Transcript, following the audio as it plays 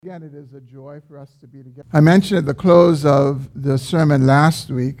Again, it is a joy for us to be together. I mentioned at the close of the sermon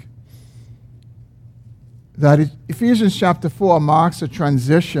last week that Ephesians chapter 4 marks a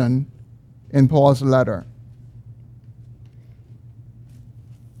transition in Paul's letter.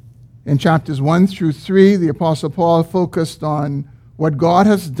 In chapters 1 through 3, the Apostle Paul focused on what God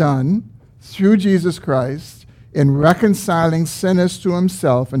has done through Jesus Christ in reconciling sinners to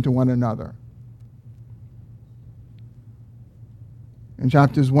himself and to one another. In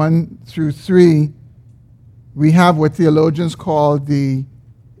chapters 1 through 3, we have what theologians call the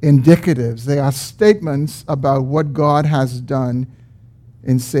indicatives. They are statements about what God has done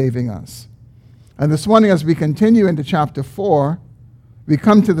in saving us. And this morning, as we continue into chapter 4, we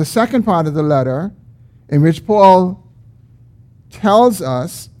come to the second part of the letter in which Paul tells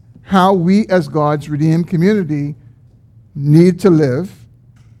us how we as God's redeemed community need to live,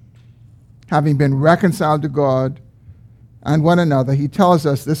 having been reconciled to God and one another. He tells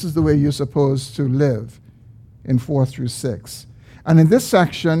us this is the way you're supposed to live in 4 through 6. And in this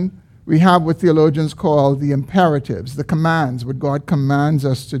section, we have what theologians call the imperatives, the commands, what God commands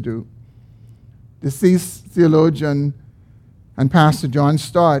us to do. Deceased theologian and Pastor John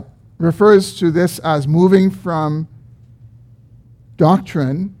Stott refers to this as moving from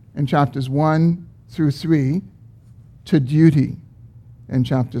doctrine in chapters 1 through 3 to duty in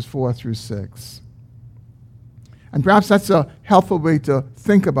chapters 4 through 6. And perhaps that's a helpful way to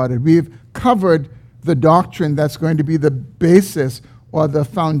think about it. We've covered the doctrine that's going to be the basis or the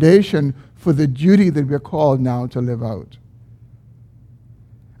foundation for the duty that we're called now to live out.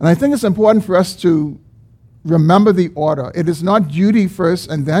 And I think it's important for us to remember the order. It is not duty first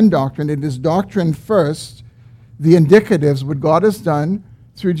and then doctrine. It is doctrine first, the indicatives, what God has done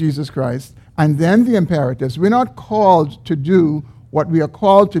through Jesus Christ, and then the imperatives. We're not called to do what we are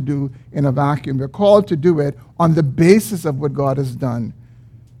called to do in a vacuum. We're called to do it on the basis of what God has done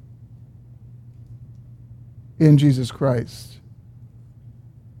in Jesus Christ.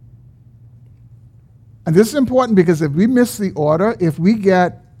 And this is important because if we miss the order, if we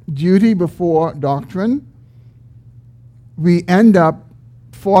get duty before doctrine, we end up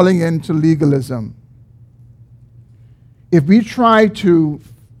falling into legalism. If we try to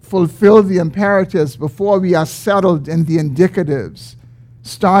fulfill the imperatives before we are settled in the indicatives,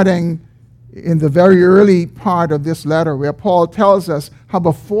 starting in the very early part of this letter where Paul tells us how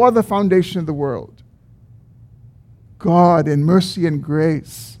before the foundation of the world, God in mercy and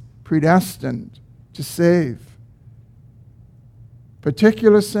grace predestined to save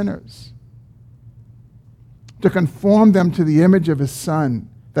particular sinners, to conform them to the image of his Son,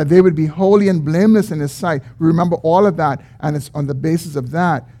 that they would be holy and blameless in his sight. We remember all of that, and it's on the basis of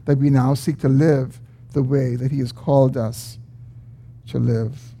that that we now seek to live the way that he has called us to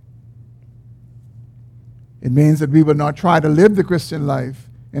live. It means that we will not try to live the Christian life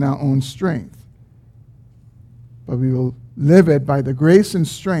in our own strength, but we will live it by the grace and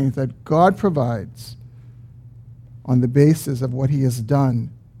strength that God provides on the basis of what he has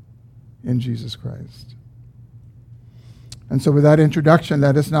done in Jesus Christ. And so with that introduction,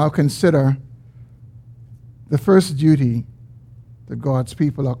 let us now consider the first duty that God's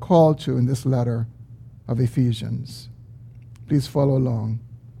people are called to in this letter of Ephesians. Please follow along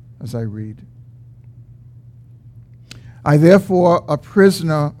as I read. I therefore, a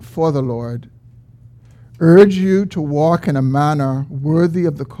prisoner for the Lord, urge you to walk in a manner worthy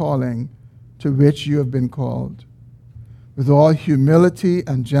of the calling to which you have been called, with all humility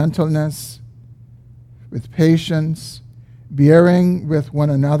and gentleness, with patience, bearing with one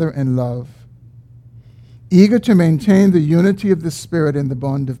another in love, eager to maintain the unity of the Spirit in the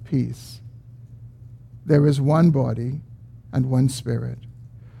bond of peace. There is one body and one Spirit,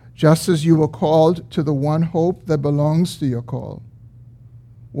 just as you were called to the one hope that belongs to your call,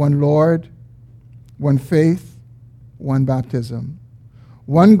 one Lord, one faith, one baptism,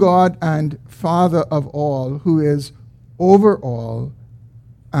 one God and Father of all, who is over all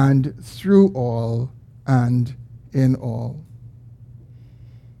and through all and in all.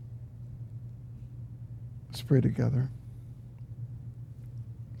 Let's pray together.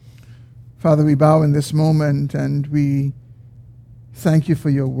 Father, we bow in this moment and we thank you for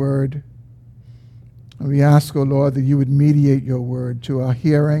your word. And we ask, O Lord, that you would mediate your word to our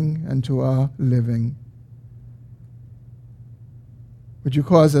hearing and to our living. Would you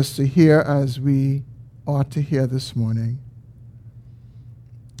cause us to hear as we ought to hear this morning?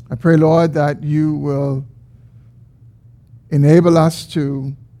 I pray, Lord, that you will enable us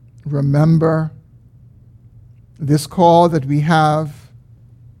to remember this call that we have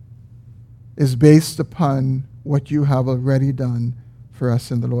is based upon what you have already done for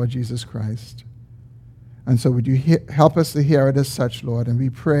us in the Lord Jesus Christ. And so would you help us to hear it as such, Lord? And we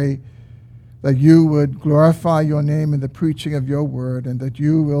pray that you would glorify your name in the preaching of your word, and that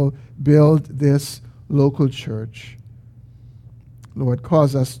you will build this local church. Lord,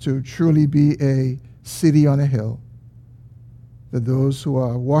 cause us to truly be a city on a hill, that those who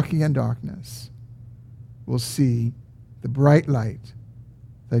are walking in darkness will see the bright light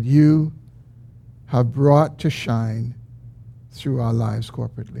that you have brought to shine through our lives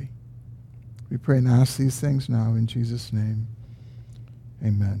corporately. We pray and ask these things now in Jesus' name.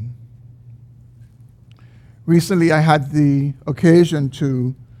 Amen. Recently, I had the occasion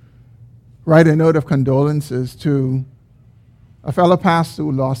to write a note of condolences to a fellow pastor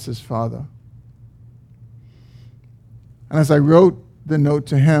who lost his father. And as I wrote the note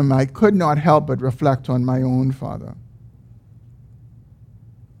to him, I could not help but reflect on my own father.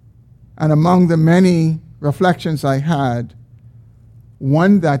 And among the many reflections I had,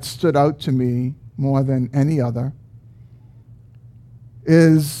 one that stood out to me more than any other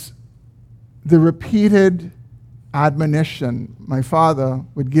is the repeated admonition my father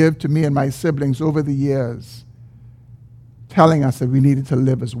would give to me and my siblings over the years, telling us that we needed to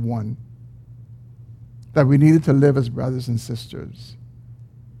live as one, that we needed to live as brothers and sisters.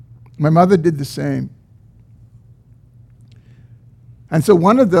 My mother did the same. And so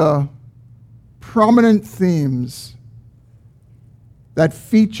one of the prominent themes that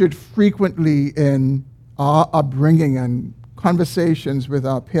featured frequently in our upbringing and conversations with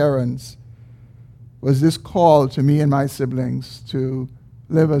our parents was this call to me and my siblings to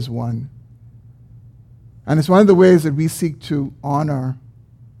live as one. And it's one of the ways that we seek to honor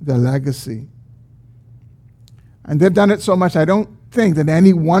their legacy. And they've done it so much, I don't think that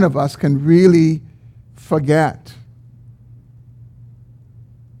any one of us can really forget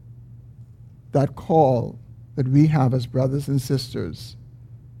that call that we have as brothers and sisters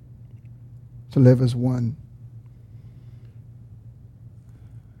to live as one.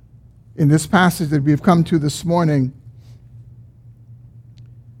 In this passage that we've come to this morning,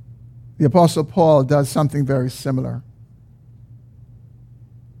 the Apostle Paul does something very similar.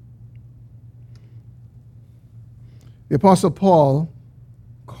 The Apostle Paul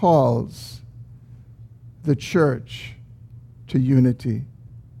calls the church to unity.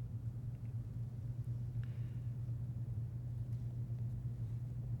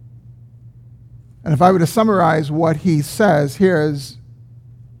 And if I were to summarize what he says, here's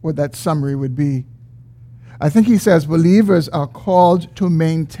what that summary would be. I think he says believers are called to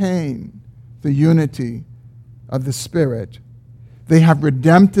maintain the unity of the Spirit they have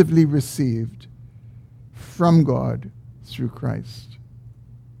redemptively received from God through Christ.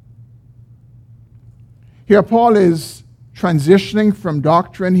 Here Paul is transitioning from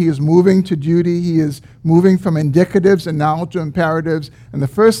doctrine. He is moving to duty. He is moving from indicatives and now to imperatives. And the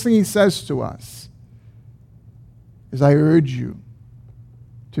first thing he says to us is, I urge you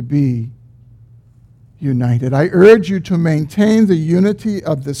to be united. I urge you to maintain the unity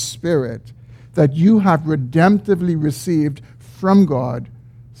of the Spirit that you have redemptively received from God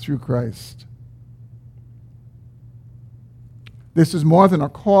through Christ. This is more than a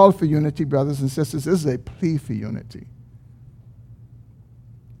call for unity, brothers and sisters. This is a plea for unity.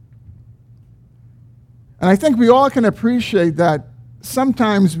 And I think we all can appreciate that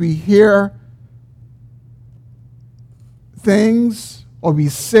sometimes we hear things or we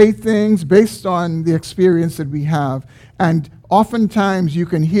say things based on the experience that we have. And oftentimes you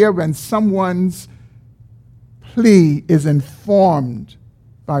can hear when someone's plea is informed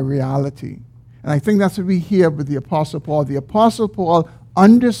by reality. And I think that's what we hear with the Apostle Paul. The Apostle Paul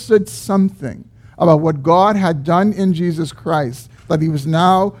understood something about what God had done in Jesus Christ that he was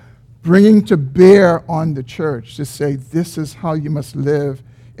now bringing to bear on the church to say, this is how you must live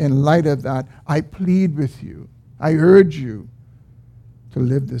in light of that. I plead with you. I urge you to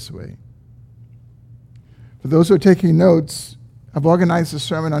live this way. For those who are taking notes, I've organized the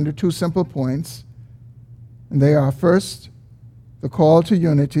sermon under two simple points. And they are, first, the call to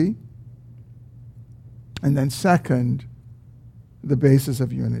unity. And then second, the basis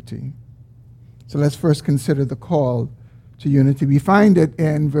of unity. So let's first consider the call to unity. We find it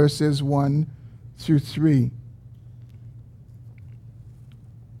in verses 1 through 3.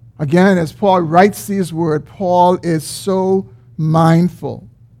 Again, as Paul writes these words, Paul is so mindful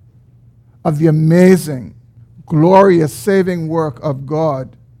of the amazing, glorious, saving work of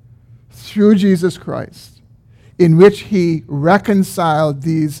God through Jesus Christ, in which he reconciled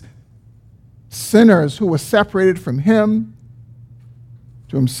these sinners who were separated from him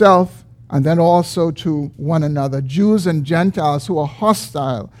to himself, and then also to one another, Jews and Gentiles who are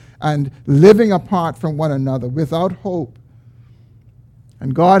hostile and living apart from one another without hope.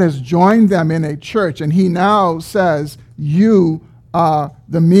 And God has joined them in a church, and he now says, you are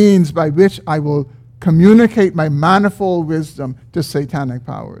the means by which I will communicate my manifold wisdom to satanic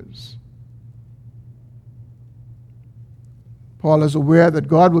powers. Paul is aware that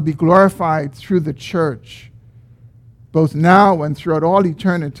God will be glorified through the church, both now and throughout all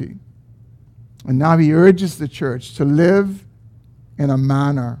eternity. And now he urges the church to live in a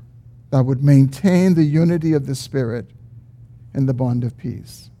manner that would maintain the unity of the Spirit in the bond of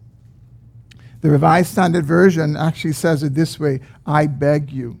peace. The Revised Standard Version actually says it this way: I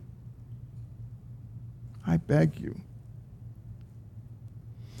beg you. I beg you.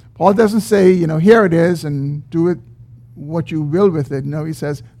 Paul doesn't say, here it is and do it what you will with it. No, he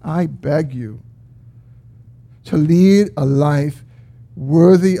says, I beg you to lead a life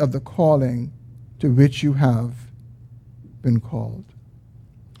worthy of the calling to which you have been called.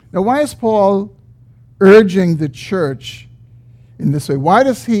 Now, why is Paul urging the church in this way? Why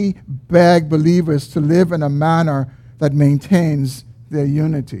does he beg believers to live in a manner that maintains their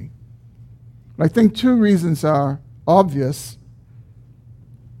unity? I think two reasons are obvious.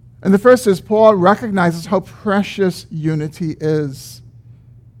 And the first is Paul recognizes how precious unity is.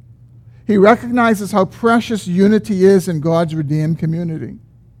 He recognizes how precious unity is in God's redeemed community.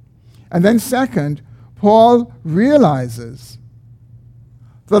 And then second, Paul realizes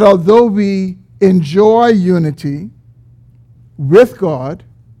that although we enjoy unity with God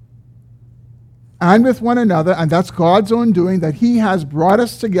and with one another, and that's God's own doing, that he has brought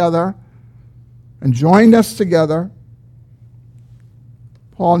us together and joined us together,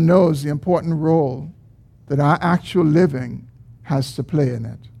 Paul knows the important role that our actual living has to play in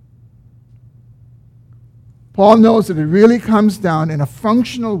it. Paul knows that it really comes down in a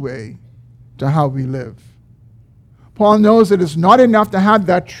functional way to how we live. Paul knows that it's not enough to have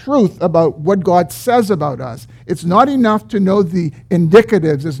that truth about what God says about us. It's not enough to know the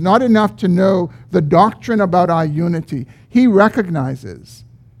indicatives. It's not enough to know the doctrine about our unity. He recognizes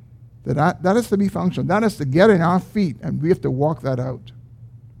that is to be functional. That is to get in our feet, and we have to walk that out.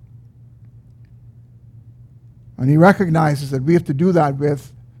 And he recognizes that we have to do that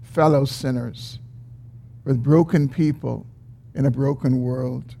with fellow sinners, with broken people in a broken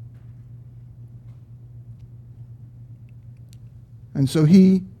world. And so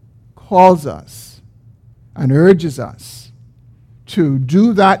he calls us and urges us to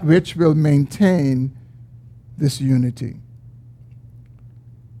do that which will maintain this unity.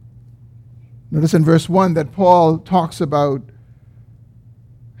 Notice in verse 1 that Paul talks about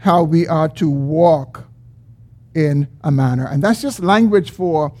how we are to walk in a manner. And that's just language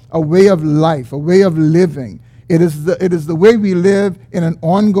for a way of life, a way of living. It is the way we live in an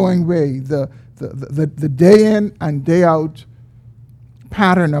ongoing way, the day in and day out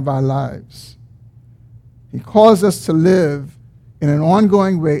pattern of our lives. He calls us to live in an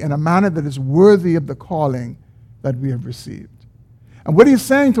ongoing way, in a manner that is worthy of the calling that we have received. And what he's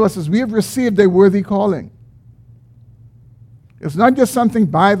saying to us is we have received a worthy calling. It's not just something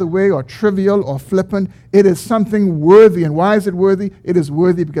by the way or trivial or flippant. It is something worthy. And why is it worthy? It is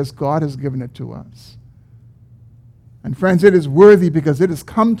worthy because God has given it to us. And friends, it is worthy because it has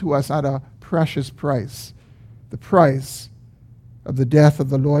come to us at a precious price. The price of the death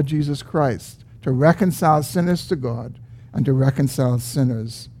of the Lord Jesus Christ to reconcile sinners to God and to reconcile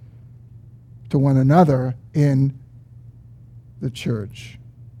sinners to one another in the church.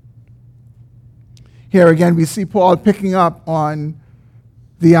 Here again, we see Paul picking up on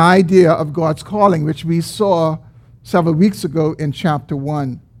the idea of God's calling, which we saw several weeks ago in chapter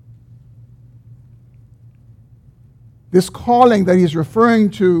 1. This calling that he's referring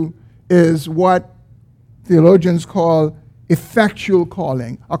to is what theologians call effectual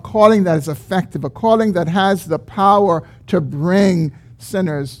calling, a calling that is effective, a calling that has the power to bring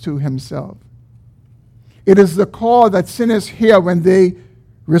sinners to himself. It is the call that sinners hear when they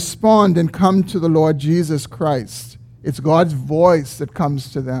respond and come to the Lord Jesus Christ. It's God's voice that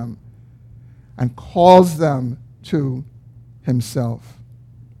comes to them and calls them to himself.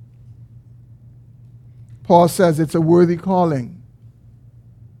 Paul says it's a worthy calling,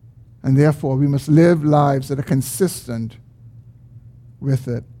 and therefore we must live lives that are consistent with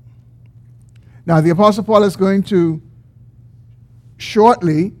it. Now, the Apostle Paul is going to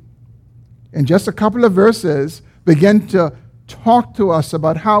shortly, in just a couple of verses, begin to talk to us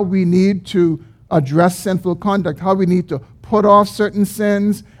about how we need to address sinful conduct, how we need to put off certain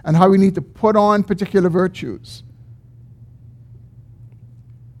sins, and how we need to put on particular virtues.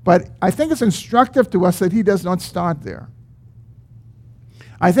 But I think it's instructive to us that he does not start there.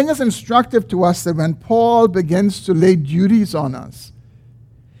 I think it's instructive to us that when Paul begins to lay duties on us,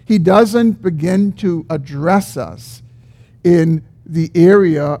 he doesn't begin to address us in the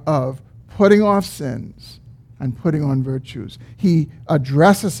area of putting off sins and putting on virtues. He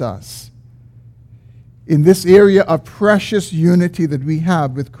addresses us in this area of precious unity that we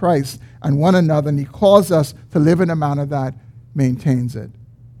have with Christ and one another, and he calls us to live in a manner that maintains it.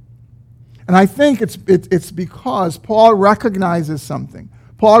 And I think it's because Paul recognizes something.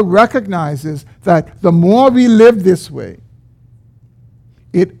 Paul recognizes that the more we live this way,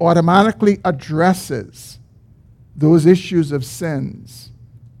 it automatically addresses those issues of sins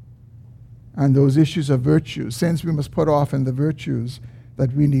and those issues of virtues. Sins we must put off and the virtues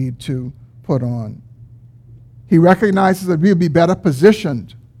that we need to put on. He recognizes that we'll be better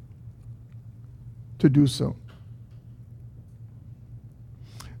positioned to do so.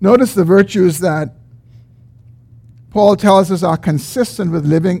 Notice the virtues that Paul tells us are consistent with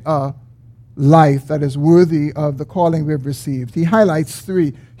living a life that is worthy of the calling we've received. He highlights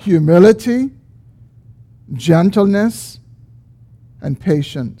 3: humility, gentleness, and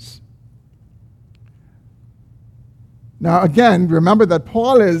patience. Now again, remember that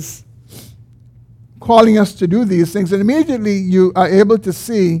Paul is calling us to do these things, and immediately you are able to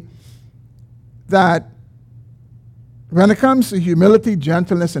see that when it comes to humility,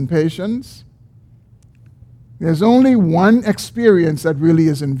 gentleness, and patience, there's only one experience that really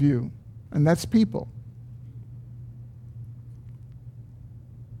is in view, and that's people.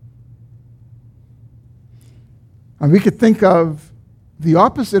 And we could think of the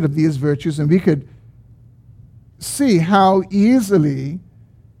opposite of these virtues, and we could see how easily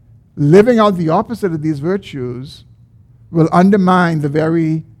living out the opposite of these virtues will undermine the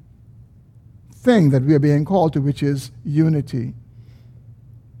very thing that we are being called to, which is unity.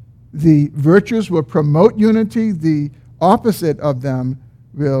 The virtues will promote unity. The opposite of them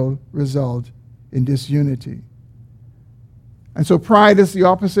will result in disunity. And so pride is the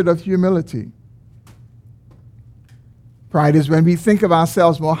opposite of humility. Pride is when we think of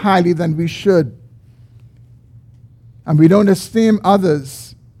ourselves more highly than we should, and we don't esteem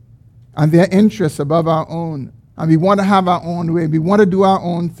others and their interests above our own. And we want to have our own way. We want to do our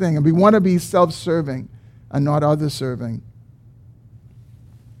own thing. And we want to be self-serving and not other-serving.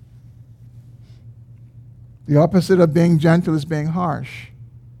 The opposite of being gentle is being harsh.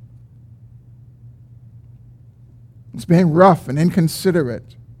 It's being rough and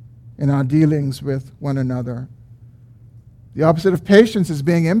inconsiderate in our dealings with one another. The opposite of patience is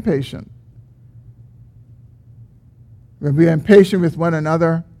being impatient. When we are impatient with one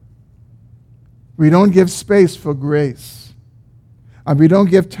another, we don't give space for grace, and we don't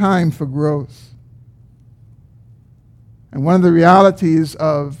give time for growth. And one of the realities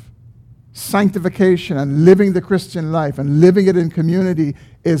of sanctification and living the Christian life and living it in community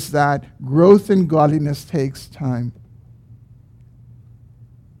is that growth in godliness takes time.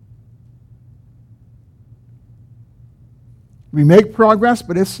 We make progress,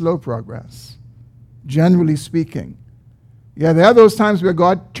 but it's slow progress, generally speaking. Yeah, there are those times where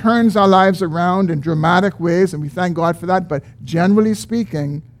God turns our lives around in dramatic ways, and we thank God for that. But generally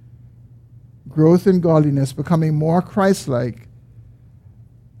speaking, growth in godliness, becoming more Christ-like,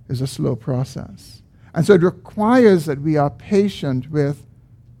 is a slow process. And so it requires that we are patient with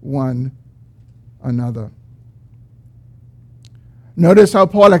one another. Notice how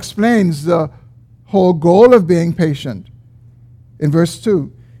Paul explains the whole goal of being patient. In verse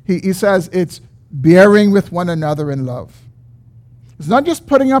 2, he says it's bearing with one another in love. It's not just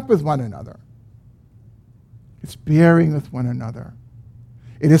putting up with one another. It's bearing with one another.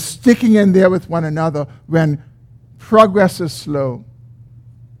 It is sticking in there with one another when progress is slow.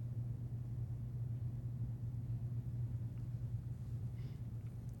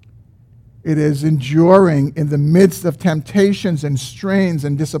 It is enduring in the midst of temptations and strains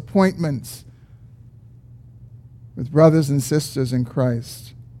and disappointments with brothers and sisters in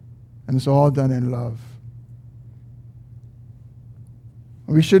Christ. And it's all done in love.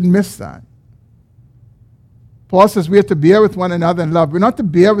 We shouldn't miss that. Paul says we have to bear with one another in love. We're not to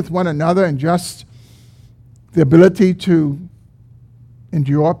bear with one another in just the ability to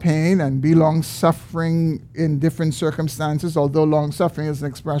endure pain and be long-suffering in different circumstances, although long-suffering is an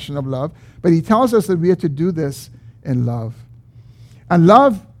expression of love. But he tells us that we are to do this in love. And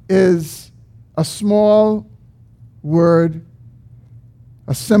love is a small word,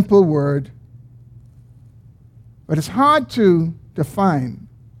 a simple word, but it's hard to define.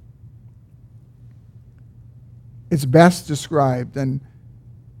 It's best described. And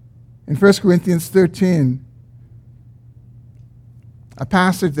in 1 Corinthians 13, a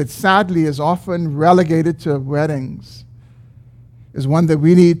passage that sadly is often relegated to weddings, is one that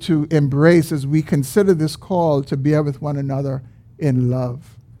we need to embrace as we consider this call to bear with one another in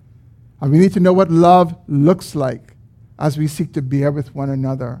love. And we need to know what love looks like as we seek to bear with one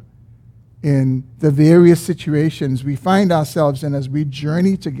another in the various situations we find ourselves in as we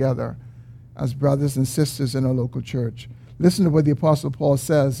journey together as brothers and sisters in our local church. Listen to what the Apostle Paul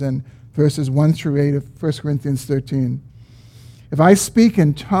says in verses 1 through 8 of 1 Corinthians 13. If I speak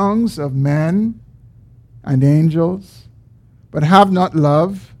in tongues of men and angels, but have not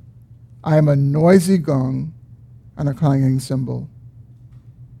love, I am a noisy gong and a clanging cymbal.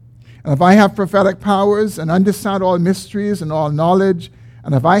 And if I have prophetic powers and understand all mysteries and all knowledge,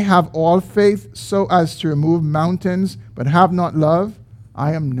 and if I have all faith so as to remove mountains, but have not love,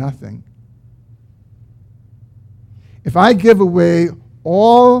 I am nothing. If I give away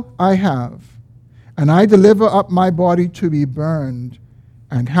all I have, and I deliver up my body to be burned,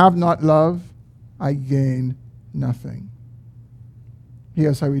 and have not love, I gain nothing.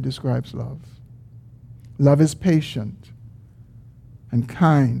 Here's how he describes love. Love is patient and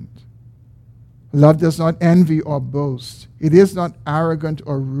kind. Love does not envy or boast. It is not arrogant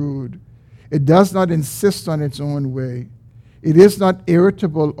or rude. It does not insist on its own way. It is not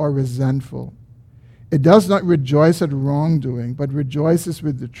irritable or resentful. It does not rejoice at wrongdoing, but rejoices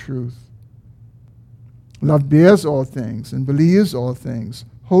with the truth. Love bears all things and believes all things,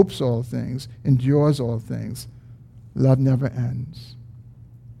 hopes all things, endures all things. Love never ends.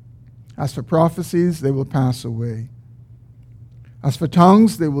 As for prophecies, they will pass away. As for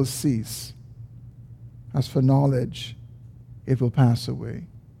tongues, they will cease. As for knowledge, it will pass away.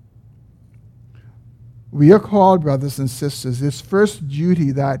 We are called, brothers and sisters, this first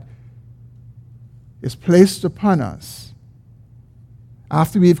duty that is placed upon us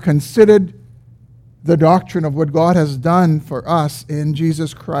after we've considered the doctrine of what God has done for us in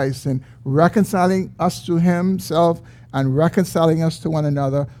Jesus Christ and reconciling us to himself and reconciling us to one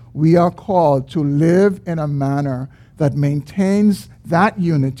another. We are called to live in a manner that maintains that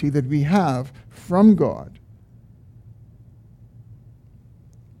unity that we have from God.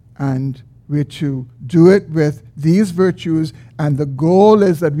 And we're to do it with these virtues, and the goal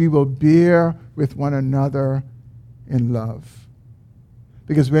is that we will bear with one another in love.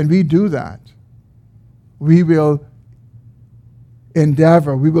 Because when we do that, we will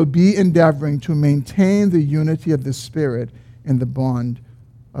be endeavoring to maintain the unity of the Spirit in the bond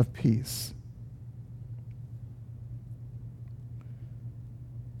of peace.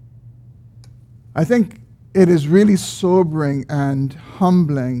 I think it is really sobering and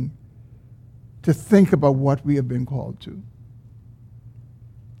humbling to think about what we have been called to.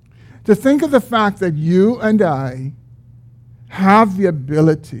 To think of the fact that you and I have the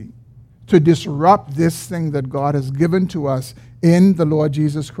ability to disrupt this thing that God has given to us in the Lord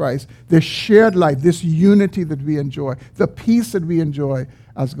Jesus Christ, this shared life, this unity that we enjoy, the peace that we enjoy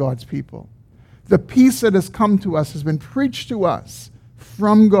as God's people. The peace that has come to us has been preached to us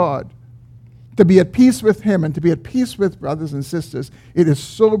from God. To be at peace with him and to be at peace with brothers and sisters, it is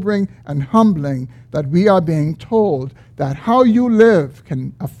sobering and humbling that we are being told that how you live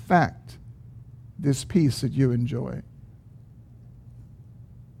can affect this peace that you enjoy.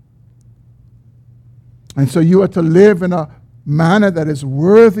 And so you are to live in a manner that is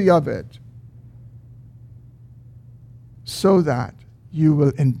worthy of it, so that you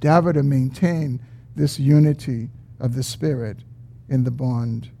will endeavor to maintain this unity of the Spirit in the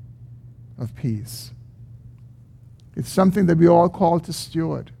bond of peace. It's something that we all call to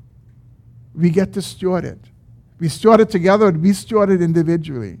steward. We get to steward it. We steward it together, and we steward it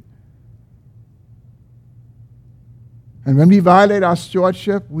individually. And when we violate our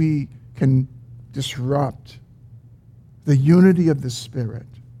stewardship, we can disrupt the unity of the Spirit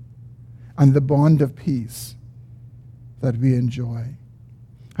and the bond of peace that we enjoy.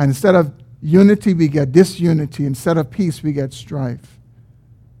 And instead of unity, we get disunity. Instead of peace, we get strife.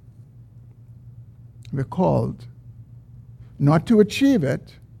 We're called not to achieve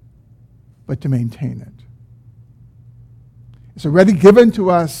it, but to maintain it. It's already given to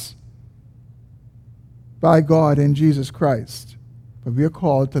us by God in Jesus Christ, but we are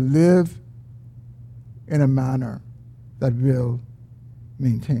called to live in a manner that will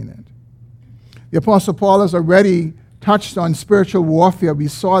maintain it. The Apostle Paul has already touched on spiritual warfare. We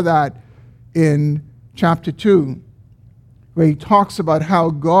saw that in chapter 2, where he talks about how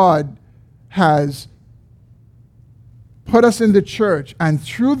God has put us in the church, and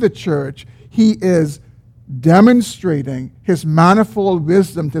through the church, he is demonstrating his manifold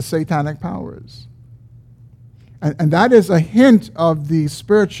wisdom to satanic powers. And that is a hint of the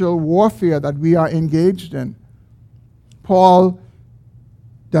spiritual warfare that we are engaged in. Paul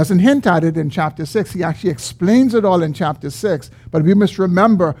doesn't hint at it in chapter 6. He actually explains it all in chapter 6. But we must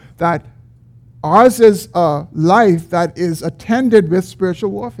remember that ours is a life that is attended with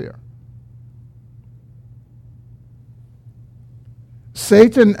spiritual warfare.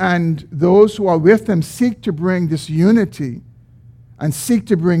 Satan and those who are with him seek to bring disunity and seek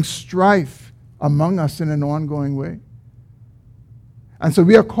to bring strife among us in an ongoing way. And so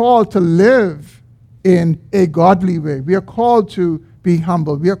we are called to live in a godly way. We are called to be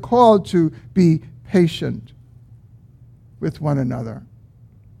humble. We are called to be patient with one another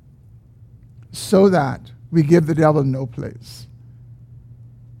so that we give the devil no place.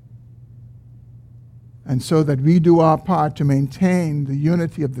 And so that we do our part to maintain the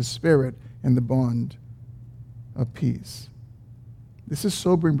unity of the Spirit in the bond of peace. This is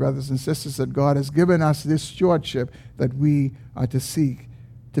sobering, brothers and sisters, that God has given us this stewardship that we are to seek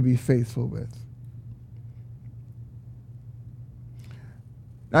to be faithful with.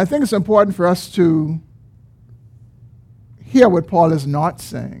 Now, I think it's important for us to hear what Paul is not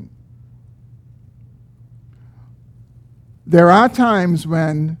saying. There are times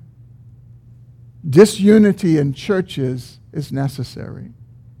when disunity in churches is necessary.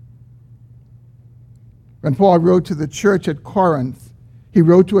 When Paul wrote to the church at Corinth, he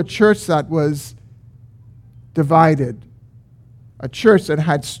wrote to a church that was divided, a church that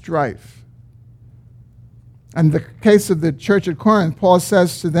had strife. And in the case of the church at Corinth, Paul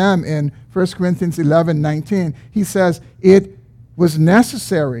says to them in 1 Corinthians 11:19, he says, it was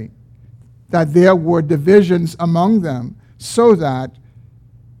necessary that there were divisions among them so that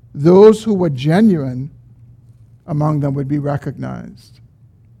those who were genuine among them would be recognized.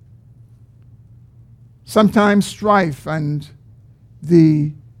 Sometimes strife and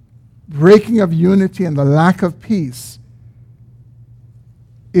the breaking of unity and the lack of peace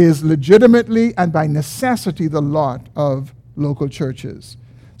is legitimately and by necessity the lot of local churches.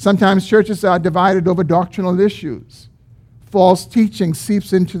 Sometimes churches are divided over doctrinal issues. False teaching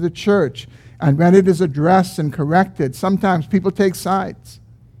seeps into the church, and when it is addressed and corrected, sometimes people take sides.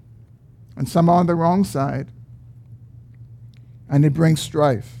 And some are on the wrong side. And it brings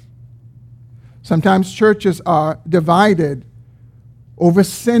strife. Sometimes churches are divided over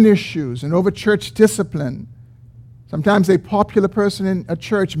sin issues and over church discipline. Sometimes a popular person in a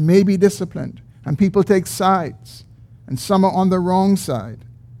church may be disciplined, and people take sides, and some are on the wrong side.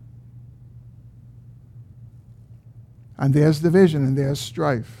 And there's division and there's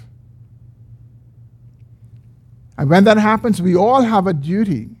strife. And when that happens, we all have a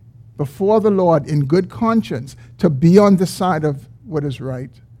duty before the Lord in good conscience to be on the side of what is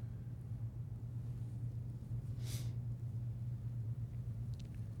right.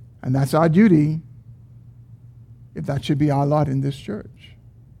 And that's our duty if that should be our lot in this church.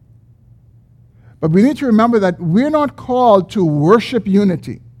 But we need to remember that we're not called to worship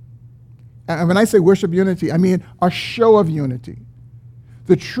unity. And when I say worship unity, I mean a show of unity.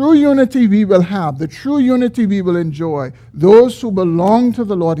 The true unity we will have, the true unity we will enjoy, those who belong to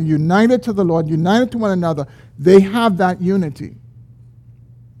the Lord and united to the Lord, united to one another, they have that unity.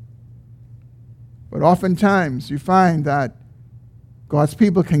 But oftentimes you find that God's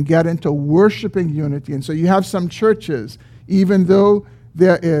people can get into worshiping unity. And so you have some churches, even though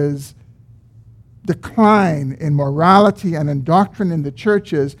there is decline in morality and in doctrine in the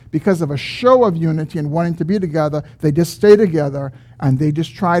churches because of a show of unity and wanting to be together, they just stay together and they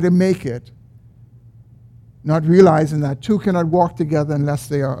just try to make it, not realizing that two cannot walk together unless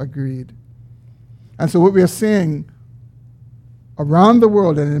they are agreed. And so what we are seeing around the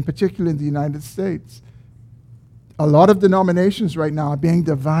world, and in particular in the United States, a lot of denominations right now are being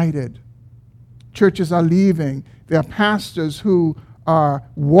divided. Churches are leaving. There are pastors who are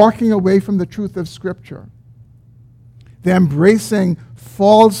walking away from the truth of Scripture. They're embracing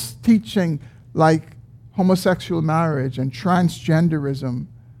false teaching like homosexual marriage and transgenderism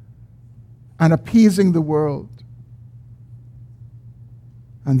and appeasing the world.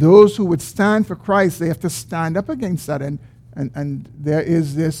 And those who would stand for Christ, they have to stand up against that. And there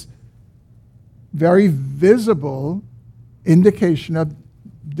is this very visible indication of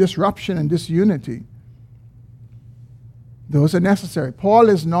disruption and disunity. Those are necessary. Paul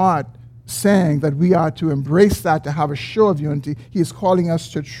is not saying that we are to embrace that, to have a show of unity. He is calling us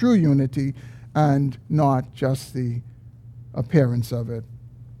to true unity and not just the appearance of it.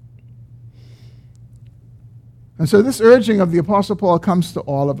 And so this urging of the Apostle Paul comes to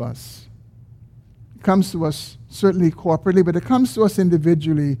all of us. It comes to us certainly corporately, but it comes to us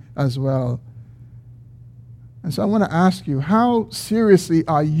individually as well. And so I want to ask you, how seriously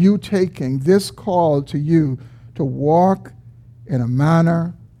are you taking this call to you to walk in a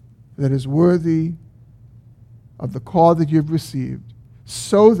manner that is worthy of the call that you've received,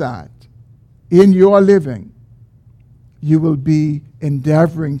 so that in your living you will be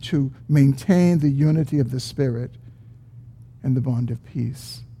endeavoring to maintain the unity of the Spirit and the bond of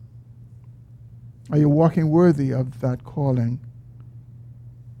peace? Are you walking worthy of that calling?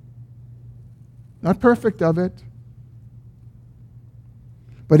 Not perfect of it.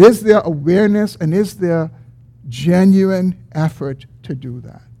 But is there awareness and is there genuine effort to do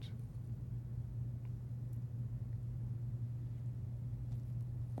that?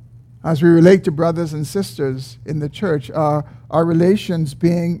 As we relate to brothers and sisters in the church, are our relations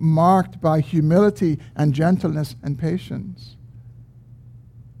being marked by humility and gentleness and patience?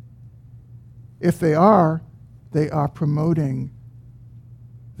 If they are promoting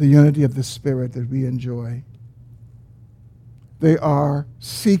the unity of the Spirit that we enjoy. They are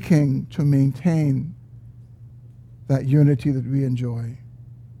seeking to maintain that unity that we enjoy.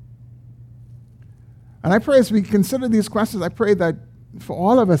 And I pray as we consider these questions, I pray that for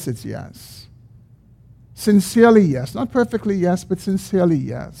all of us it's yes. Sincerely yes. Not perfectly yes, but sincerely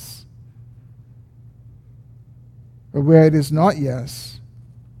yes. But where it is not yes,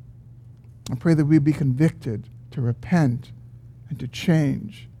 I pray that we be convicted to repent and to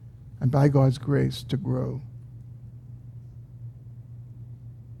change, and by God's grace to grow.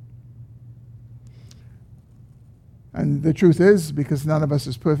 And the truth is, because none of us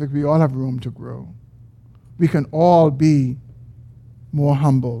is perfect, we all have room to grow. We can all be more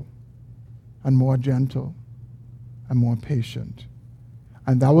humble and more gentle and more patient.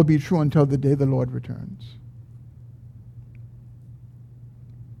 And that will be true until the day the Lord returns.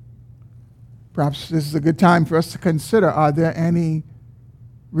 Perhaps this is a good time for us to consider, are there any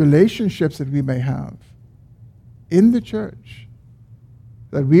relationships that we may have in the church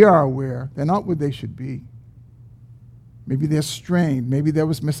that we are aware they're not what they should be? Maybe they're strained. Maybe there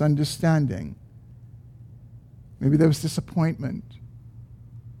was misunderstanding. Maybe there was disappointment.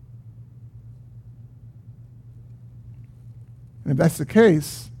 And if that's the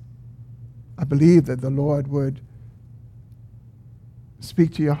case, I believe that the Lord would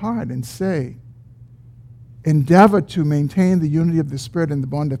speak to your heart and say, endeavor to maintain the unity of the Spirit and the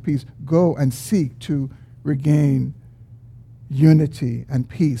bond of peace. Go and seek to regain unity and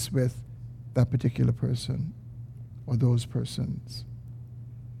peace with that particular person or those persons.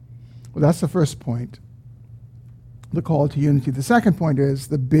 Well, that's the first point, the call to unity. The second point is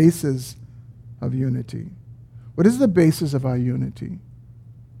the basis of unity. What is the basis of our unity?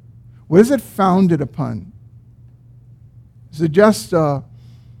 What is it founded upon? Is it just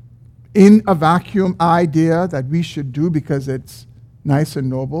in a vacuum idea that we should do because it's nice and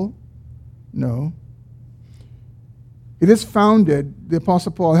noble? No. It is founded, the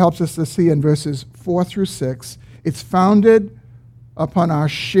Apostle Paul helps us to see in verses 4 through 6, it's founded upon our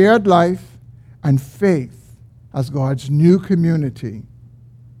shared life and faith as God's new community,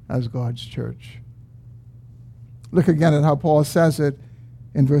 as God's church. Look again at how Paul says it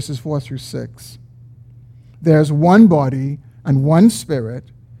in verses 4 through 6. There's one body and one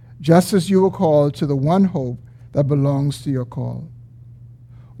Spirit, just as you were called to the one hope that belongs to your call.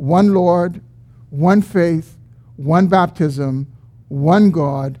 One Lord, one faith, one baptism, one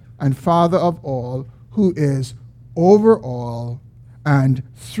God and Father of all, who is over all and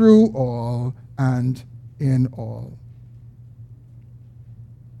through all and in all.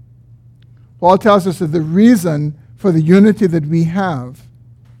 Paul tells us that the reason for the unity that we have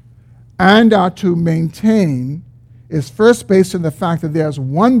and are to maintain is first based on the fact that there's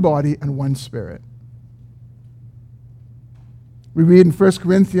one body and one Spirit. We read in 1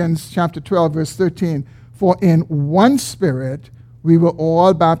 Corinthians chapter 12, verse 13, for in one Spirit we were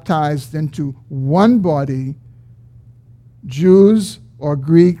all baptized into one body, Jews or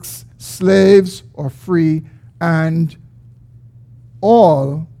Greeks, slaves or free, and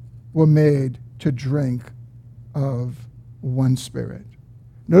all were made to drink of one Spirit.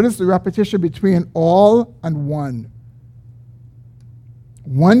 Notice the repetition between all and one.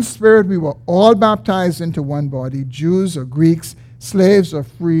 One Spirit, we were all baptized into one body, Jews or Greeks, slaves or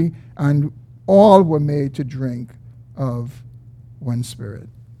free, and all were made to drink of one Spirit.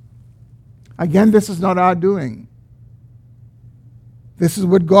 Again, this is not our doing. This is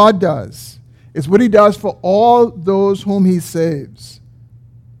what God does. It's what He does for all those whom He saves.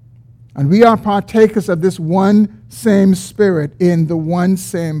 And we are partakers of this one same Spirit in the one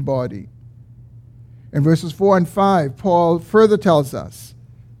same body. In verses 4 and 5, Paul further tells us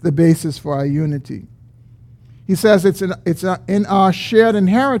the basis for our unity. He says it's in our shared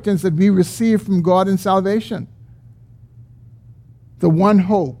inheritance that we receive from God in salvation. The one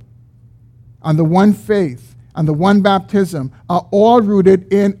hope and the one faith and the one baptism are all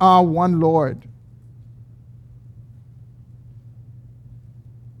rooted in our one Lord.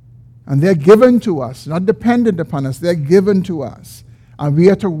 And they're given to us, not dependent upon us. They're given to us. And we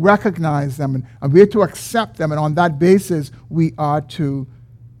are to recognize them and we are to accept them. And on that basis, we are to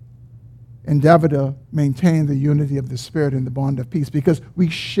endeavor to maintain the unity of the Spirit and the bond of peace because we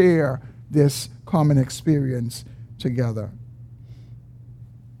share this common experience together.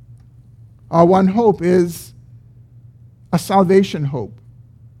 Our one hope is a salvation hope.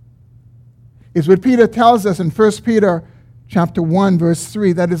 It's what Peter tells us in 1 Peter chapter 1, verse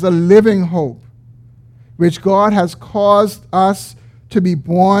 3, that is a living hope, which God has caused us to be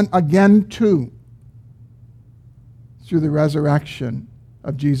born again to through the resurrection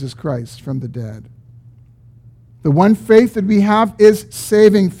of Jesus Christ from the dead. The one faith that we have is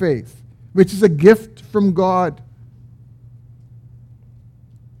saving faith, which is a gift from God.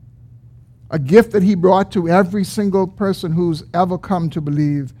 A gift that he brought to every single person who's ever come to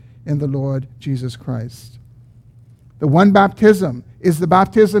believe in the Lord Jesus Christ. The one baptism is the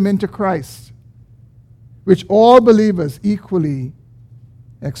baptism into Christ, which all believers equally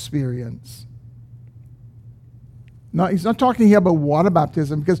experience. Now, he's not talking here about water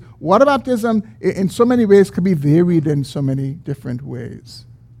baptism, because water baptism in so many ways can be varied in so many different ways.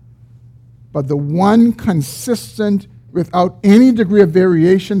 But the one consistent, without any degree of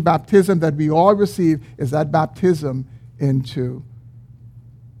variation, baptism that we all receive is that baptism into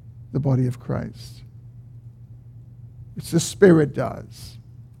the body of Christ, which the Spirit does,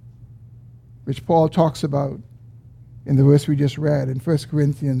 which Paul talks about in the verse we just read in 1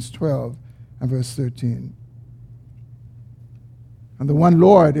 Corinthians 12 and verse 13. And the one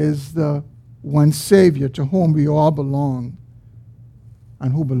Lord is the one Savior to whom we all belong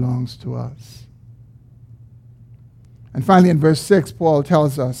and who belongs to us. And finally, in verse 6, Paul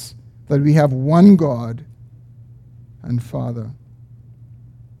tells us that we have one God and Father.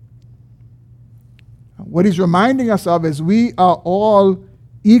 What he's reminding us of is we are all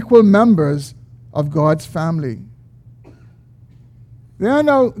equal members of God's family. There are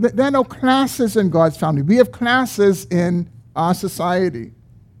no classes in God's family. We have classes in our society.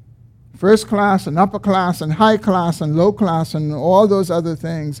 First class and upper class and high class and low class and all those other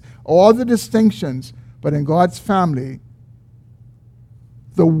things, all the distinctions. But in God's family,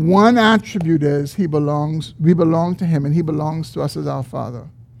 the one attribute is we belong to him, and he belongs to us as our Father.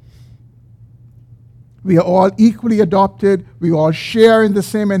 We are all equally adopted. We all share in the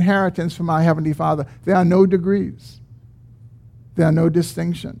same inheritance from our Heavenly Father. There are no degrees. There are no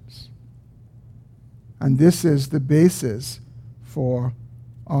distinctions. And this is the basis for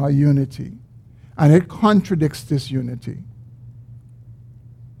our unity. And it contradicts this unity.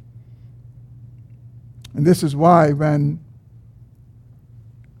 And this is why when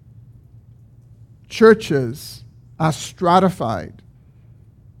churches are stratified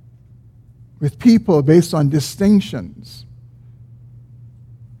with people based on distinctions,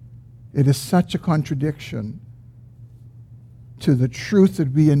 it is such a contradiction to the truth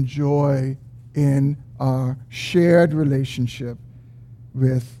that we enjoy in our shared relationship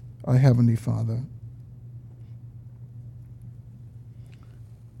with our Heavenly Father.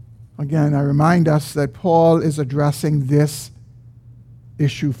 Again, I remind us that Paul is addressing this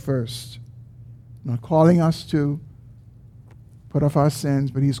issue first. Not calling us to put off our sins,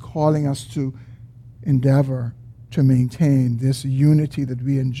 but he's calling us to endeavor to maintain this unity that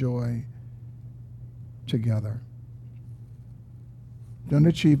we enjoy together. Don't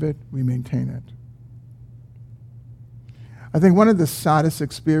achieve it, we maintain it. I think one of the saddest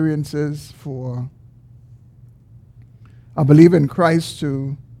experiences for a believer in Christ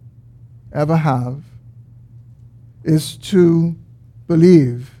to ever have is to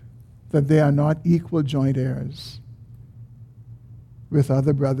believe that they are not equal joint heirs with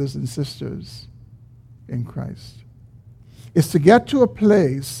other brothers and sisters in Christ. It's to get to a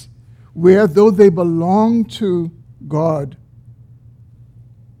place where, though they belong to God,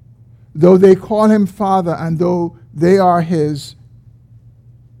 though they call him Father, and though they are his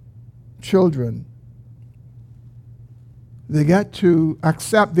children, they get to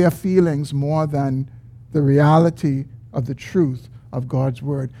accept their feelings more than the reality of the truth of God's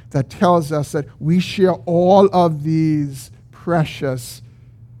word that tells us that we share all of these precious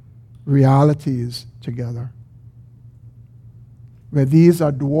realities together. Where these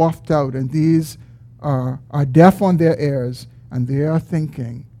are dwarfed out and these are deaf on their ears, and they are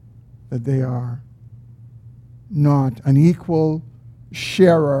thinking that they are not an equal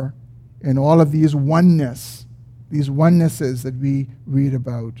sharer in all of these oneness, these onenesses that we read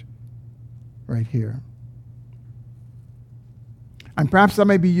about right here. And perhaps that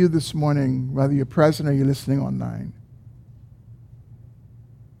may be you this morning, whether you're present or you're listening online.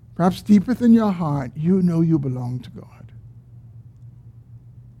 Perhaps deep within your heart, you know you belong to God.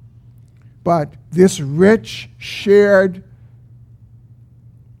 But this rich, shared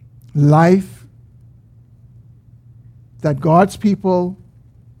life that God's people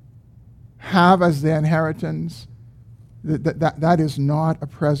have as their inheritance That is not a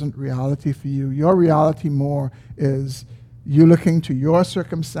present reality for you. Your reality more is you looking to your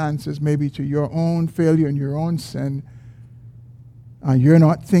circumstances, maybe to your own failure and your own sin. You're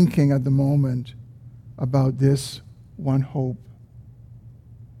not thinking at the moment about this one hope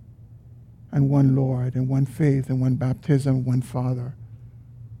and one Lord and one faith and one baptism, one Father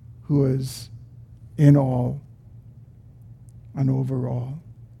who is in all and over all.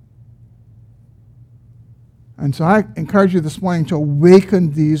 And so I encourage you this morning to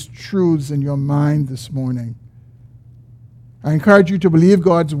awaken these truths in your mind this morning. I encourage you to believe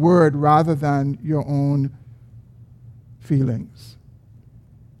God's word rather than your own feelings.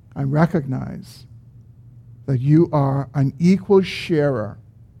 And recognize that you are an equal sharer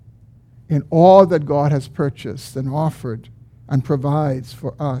in all that God has purchased and offered and provides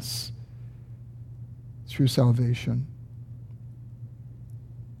for us through salvation.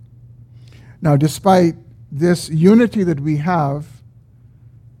 Now, despite this unity that we have,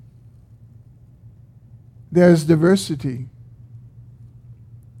 there's diversity.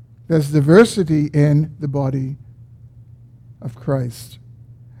 There's diversity in the body of Christ.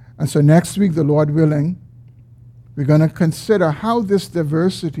 And so next week, the Lord willing, we're going to consider how this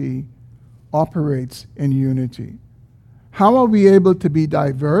diversity operates in unity. How are we able to be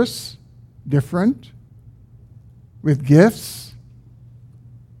diverse, different, with gifts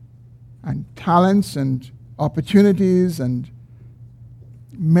and talents and opportunities and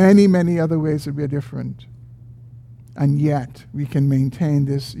many, many other ways that we're different. And yet we can maintain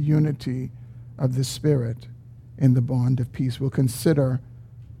this unity of the Spirit in the bond of peace. We'll consider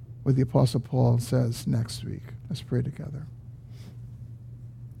what the Apostle Paul says next week. Let's pray together.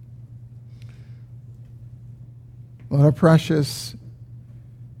 Lord, how precious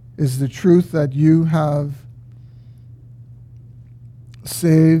is the truth that you have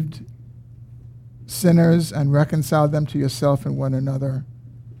saved sinners and reconciled them to yourself and one another.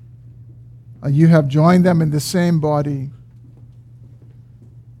 You have joined them in the same body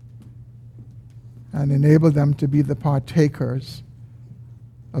and enabled them to be the partakers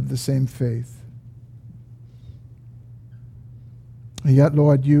of the same faith. And yet,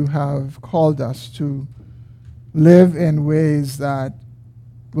 Lord, you have called us to live in ways that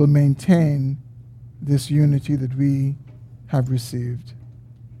will maintain this unity that we have received.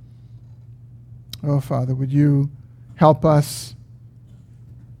 Oh, Father, would you help us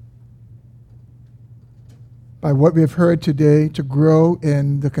by what we have heard today to grow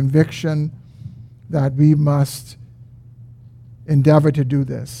in the conviction that we must endeavor to do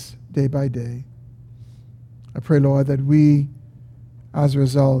this day by day. I pray, Lord, that we, as a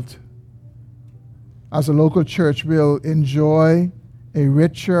result, as a local church, will enjoy a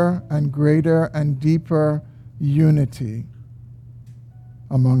richer and greater and deeper unity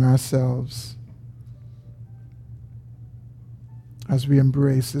among ourselves as we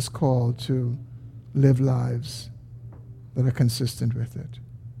embrace this call to live lives that are consistent with it.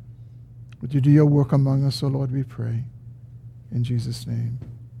 Would you do your work among us, O Lord, we pray. In Jesus' name,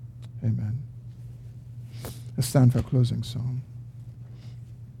 amen. Let's stand for a closing song.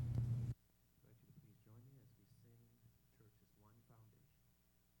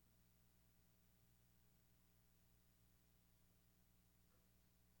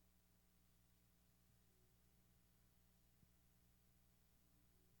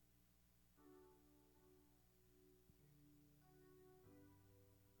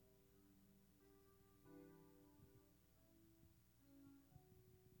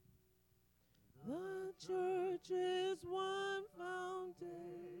 The church is one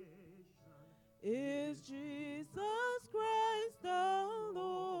foundation, is Jesus Christ the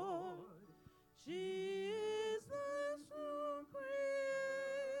Lord. She is the true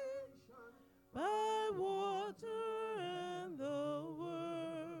creation, by water and the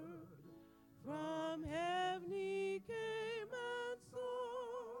word. From heaven he came and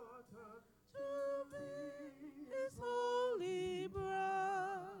sought her to be his holy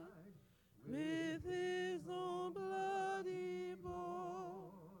bride. With his own blood he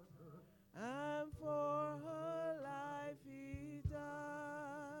bought her, and for her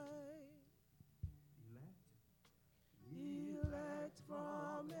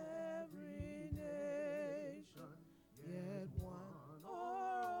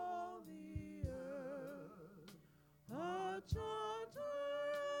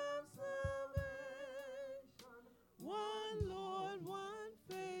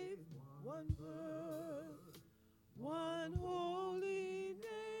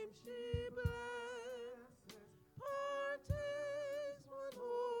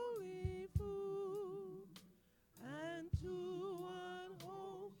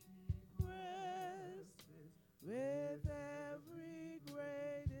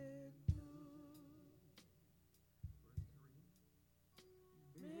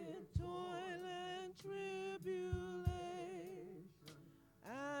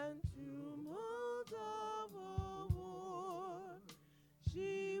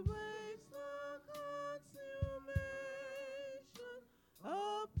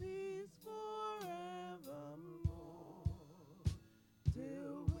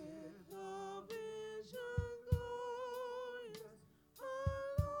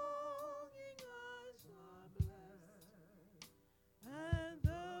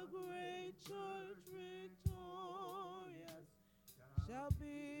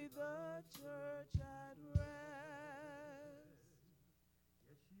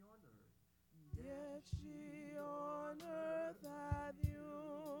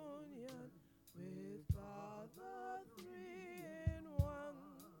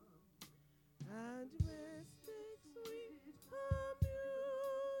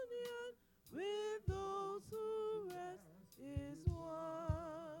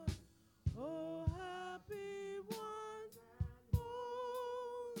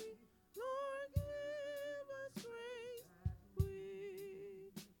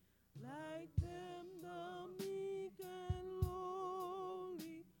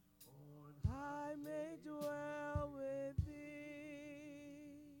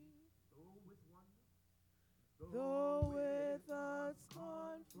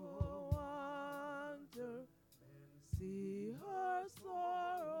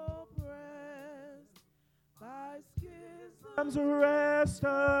Rest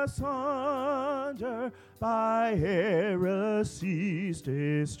asunder by heresy's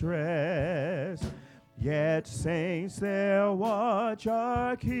distress. Yet saints their watch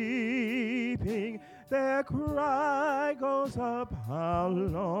are keeping, their cry goes up, how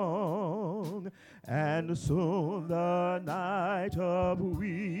long? And soon the night of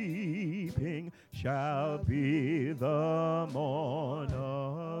weeping shall be the morn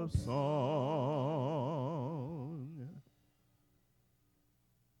of song.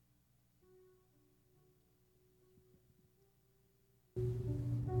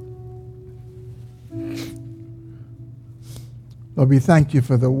 Lord, we thank you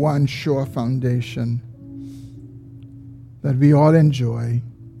for the one sure foundation that we all enjoy,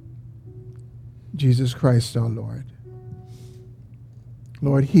 Jesus Christ our Lord.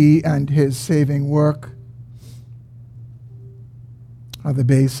 Lord, he and his saving work are the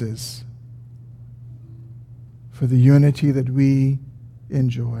basis for the unity that we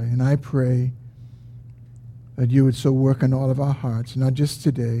enjoy. And I pray that you would so work in all of our hearts, not just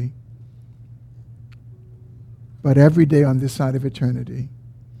today, but every day on this side of eternity,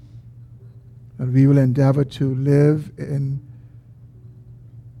 that we will endeavor to live in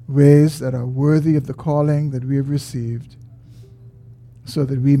ways that are worthy of the calling that we have received, so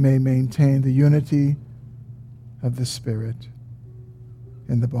that we may maintain the unity of the Spirit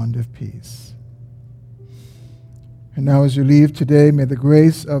in the bond of peace. And now as you leave today, may the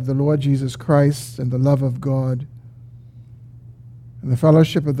grace of the Lord Jesus Christ and the love of God and the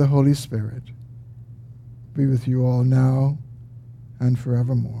fellowship of the Holy Spirit be with you all now and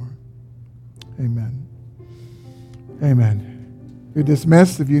forevermore. Amen. Amen. You're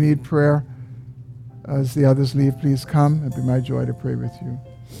dismissed. If you need prayer as the others leave, please come. It'd be my joy to pray with you.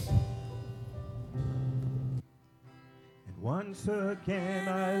 And once again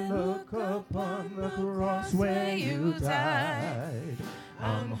I look upon the cross where you died.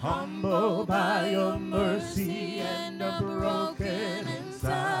 I'm humbled by your mercy and I'm broken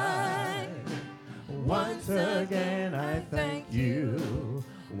inside. Once again I thank you.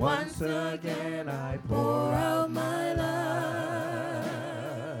 Once again I pour out my life.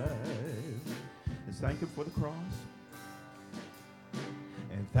 Let's thank him for the cross.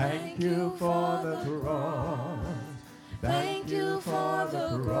 And thank you for the cross. Thank you for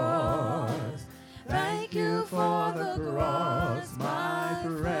the cross. Thank you for the cross, my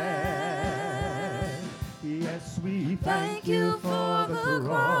friend. Yes, we thank you for the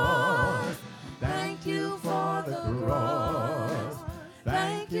cross. Thank you for the cross.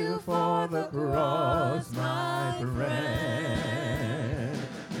 Thank you for the cross, my friend.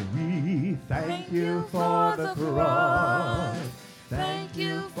 We thank you for the cross. Thank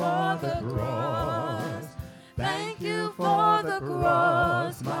you for the cross. Thank you for the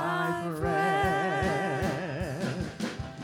cross, my